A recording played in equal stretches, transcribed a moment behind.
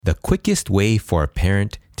The quickest way for a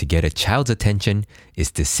parent to get a child's attention is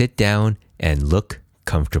to sit down and look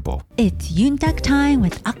comfortable. It's Yuntak time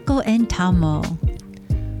with Akko and Tamo.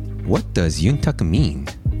 What does Yuntak mean?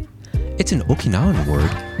 It's an Okinawan word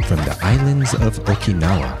from the islands of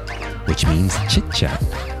Okinawa, which means chit-chat.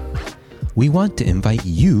 We want to invite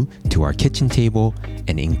you to our kitchen table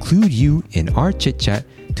and include you in our chit-chat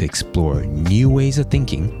to explore new ways of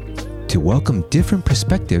thinking, to welcome different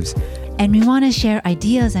perspectives, and we want to share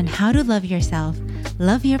ideas on how to love yourself,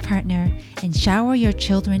 love your partner, and shower your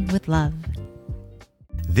children with love.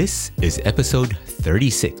 This is episode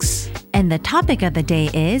 36. And the topic of the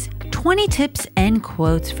day is 20 tips and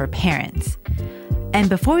quotes for parents. And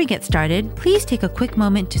before we get started, please take a quick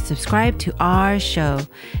moment to subscribe to our show.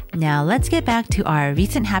 Now let's get back to our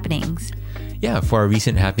recent happenings. Yeah, for our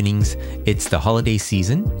recent happenings, it's the holiday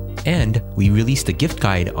season, and we released a gift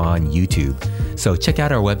guide on YouTube. So check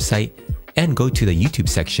out our website and go to the YouTube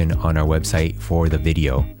section on our website for the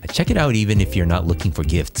video. Check it out even if you're not looking for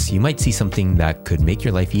gifts. You might see something that could make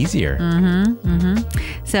your life easier.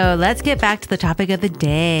 So let's get back to the topic of the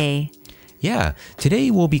day. Yeah, today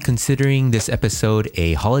we'll be considering this episode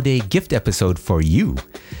a holiday gift episode for you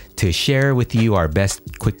to share with you our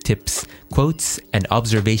best quick tips, quotes, and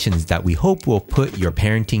observations that we hope will put your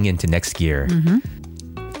parenting into next gear.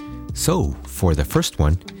 So, for the first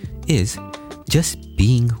one is just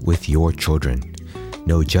being with your children.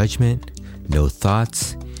 No judgment, no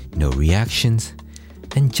thoughts, no reactions,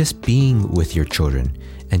 and just being with your children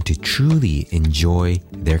and to truly enjoy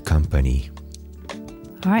their company.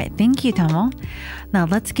 All right, thank you, Tamo. Now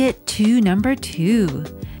let's get to number 2.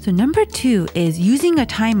 So number 2 is using a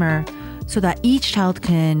timer so that each child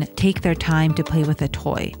can take their time to play with a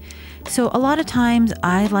toy. So a lot of times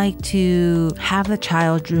I like to have the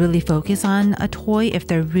child really focus on a toy if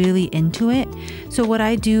they're really into it. So what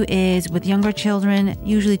I do is with younger children,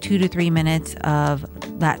 usually 2 to 3 minutes of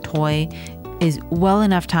that toy is well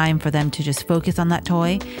enough time for them to just focus on that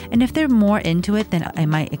toy. And if they're more into it, then I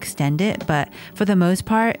might extend it. But for the most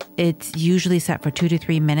part, it's usually set for 2 to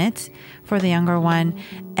 3 minutes for the younger one.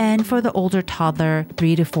 And for the older toddler,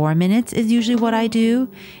 3 to 4 minutes is usually what I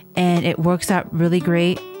do. And it works out really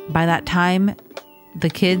great. By that time, the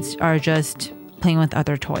kids are just playing with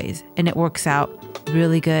other toys. And it works out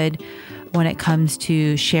really good when it comes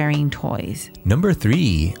to sharing toys. Number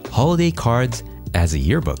 3, holiday cards as a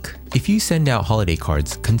yearbook. If you send out holiday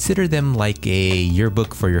cards, consider them like a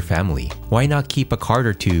yearbook for your family. Why not keep a card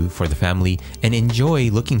or two for the family and enjoy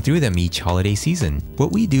looking through them each holiday season?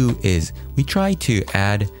 What we do is we try to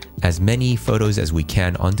add as many photos as we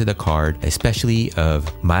can onto the card, especially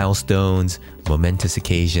of milestones, momentous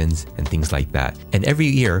occasions, and things like that. And every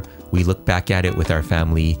year, we look back at it with our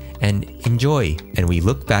family and enjoy, and we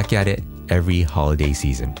look back at it every holiday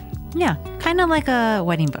season. Yeah, kind of like a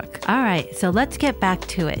wedding book. All right, so let's get back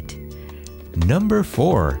to it. Number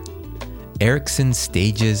 4, Erikson's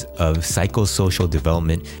Stages of Psychosocial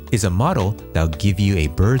Development is a model that'll give you a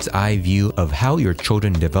bird's eye view of how your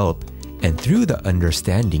children develop. And through the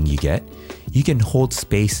understanding you get, you can hold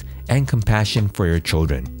space and compassion for your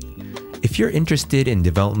children. If you're interested in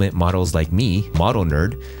development models like me, Model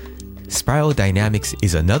Nerd, Spiral Dynamics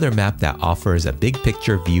is another map that offers a big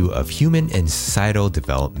picture view of human and societal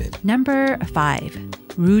development. Number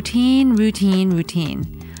 5,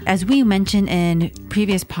 routine. As we mentioned in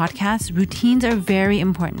previous podcasts, routines are very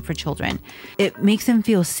important for children. It makes them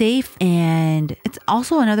feel safe, and it's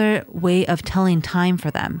also another way of telling time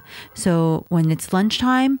for them. So when it's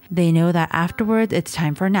lunchtime, they know that afterwards it's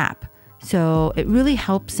time for a nap. So it really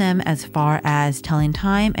helps them as far as telling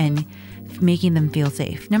time and making them feel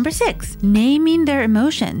safe. Number 6, naming their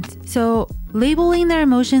emotions. So labeling their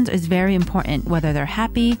emotions is very important, whether they're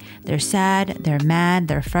happy, they're sad, they're mad,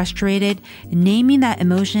 they're frustrated. Naming that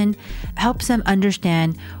emotion helps them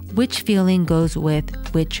understand which feeling goes with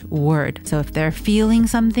which word. So if they're feeling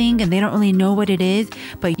something and they don't really know what it is,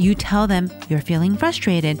 but you tell them you're feeling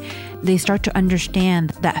frustrated, they start to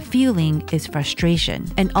understand that feeling is frustration.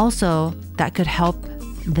 And also that could help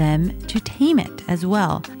them to tame it as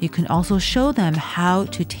well. You can also show them how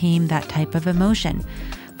to tame that type of emotion.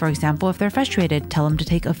 For example, if they're frustrated, tell them to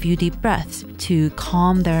take a few deep breaths to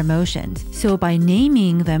calm their emotions. So by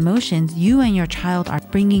naming the emotions, you and your child are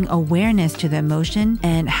bringing awareness to the emotion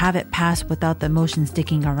and have it pass without the emotion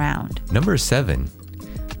sticking around. Number 7,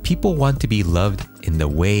 people want to be loved in the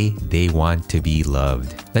way they want to be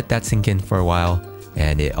loved. Let that sink in for a while.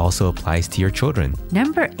 And it also applies to your children.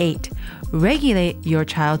 Number 8, regulate your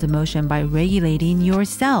child's emotion by regulating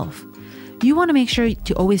yourself. you want to make sure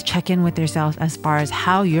to always check in with yourself as far as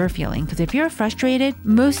how you're feeling. Because if you're frustrated,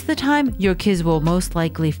 most of the time, your kids will most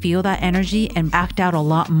likely feel that energy and act out a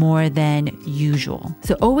lot more than usual.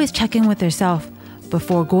 So always check in with yourself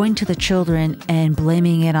before going to the children and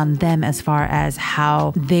blaming it on them as far as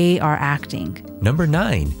how they are acting. Number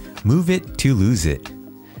 9, move it to lose it.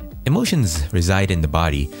 Emotions reside in the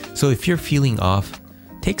body, so if you're feeling off,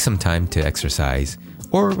 take some time to exercise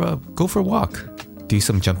or go for a walk. Do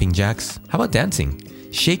some jumping jacks. How about dancing?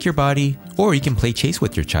 Shake your body, or you can play chase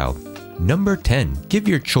with your child. Number 10, give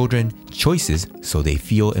your children choices so they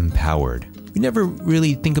feel empowered. We never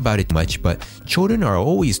really think about it much, but children are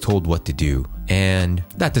always told what to do, and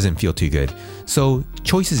that doesn't feel too good. So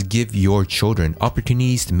choices give your children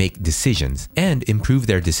opportunities to make decisions and improve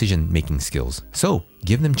their decision-making skills. So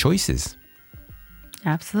give them choices.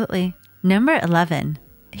 Absolutely. Number 11,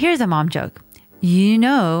 here's a mom joke. You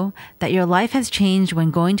know that your life has changed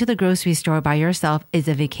when going to the grocery store by yourself is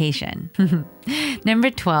a vacation. Number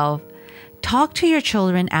 12, talk to your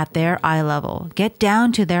children at their eye level. Get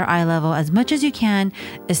down to their eye level as much as you can,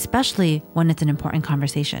 especially when it's an important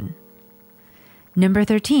conversation. Number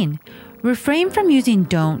 13, refrain from using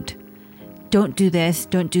don't do this,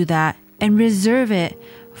 don't do that, and reserve it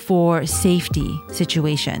for safety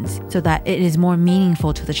situations so that it is more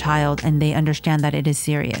meaningful to the child and they understand that it is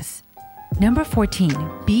serious. Number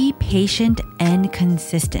 14, be patient and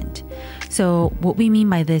consistent. So what we mean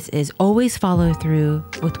by this is always follow through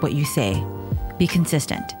with what you say. Be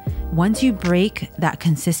consistent. Once you break that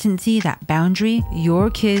consistency, that boundary, your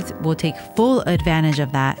kids will take full advantage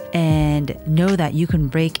of that and know that you can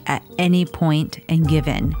break at any point and give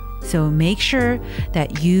in. So make sure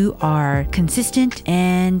that you are consistent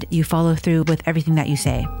and you follow through with everything that you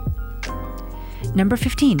say. Number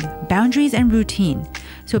 15, boundaries and routine.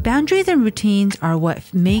 So boundaries and routines are what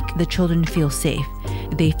make the children feel safe.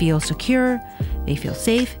 They feel secure, they feel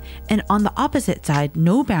safe, and on the opposite side,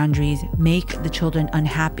 no boundaries make the children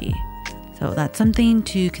unhappy. So that's something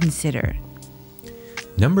to consider.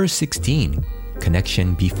 Number 16,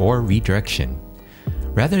 connection before redirection.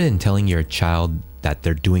 Rather than telling your child that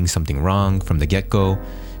they're doing something wrong from the get-go,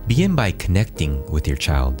 begin by connecting with your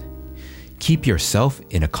child. Keep yourself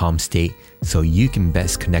in a calm state so you can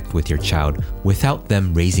best connect with your child without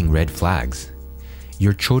them raising red flags.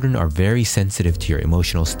 Your children are very sensitive to your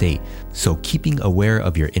emotional state, so keeping aware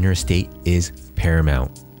of your inner state is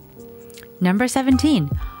paramount. Number 17,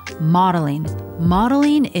 modeling.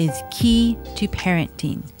 Modeling is key to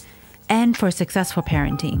parenting and for successful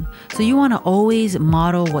parenting. So you want to always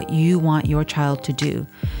model what you want your child to do.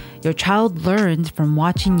 Your child learns from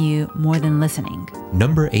watching you more than listening.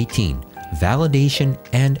 Number 18, validation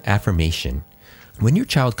and affirmation. When your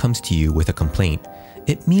child comes to you with a complaint,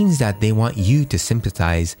 it means that they want you to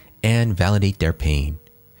sympathize and validate their pain.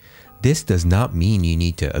 This does not mean you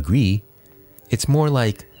need to agree. It's more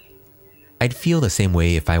like, I'd feel the same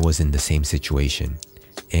way if I was in the same situation,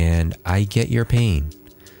 and I get your pain.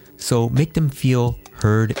 So make them feel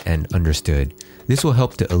heard and understood. This will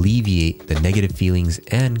help to alleviate the negative feelings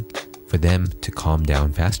and for them to calm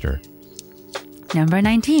down faster. Number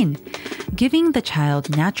 19, giving the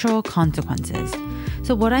child natural consequences.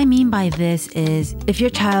 So what I mean by this is if your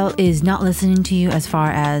child is not listening to you as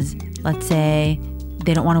far as, let's say,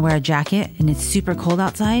 they don't want to wear a jacket and it's super cold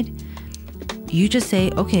outside, you just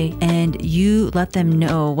say, okay, and you let them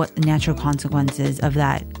know what the natural consequences of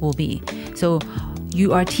that will be. So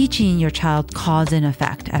you are teaching your child cause and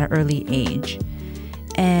effect at an early age.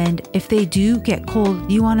 And if they do get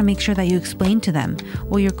cold, you want to make sure that you explain to them,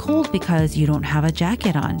 well, you're cold because you don't have a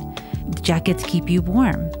jacket on. Jackets keep you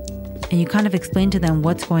warm. And you kind of explain to them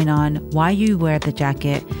what's going on, why you wear the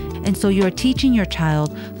jacket. And so you're teaching your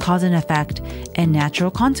child cause and effect and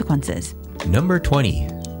natural consequences. Number 20.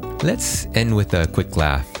 Let's end with a quick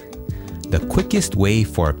laugh. The quickest way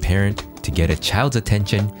for a parent to get a child's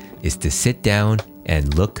attention is to sit down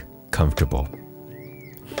and look comfortable.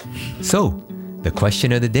 So, the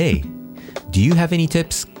question of the day. Do you have any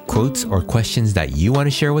tips, quotes, or questions that you want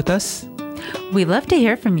to share with us? We'd love to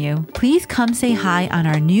hear from you. Please come say hi on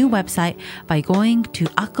our new website by going to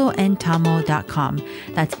akkoandtamo.com.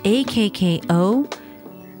 That's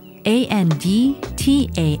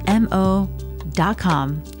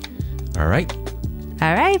AKKOANDTAMO.com. All right.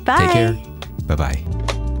 All right, bye. Take care. Bye-bye.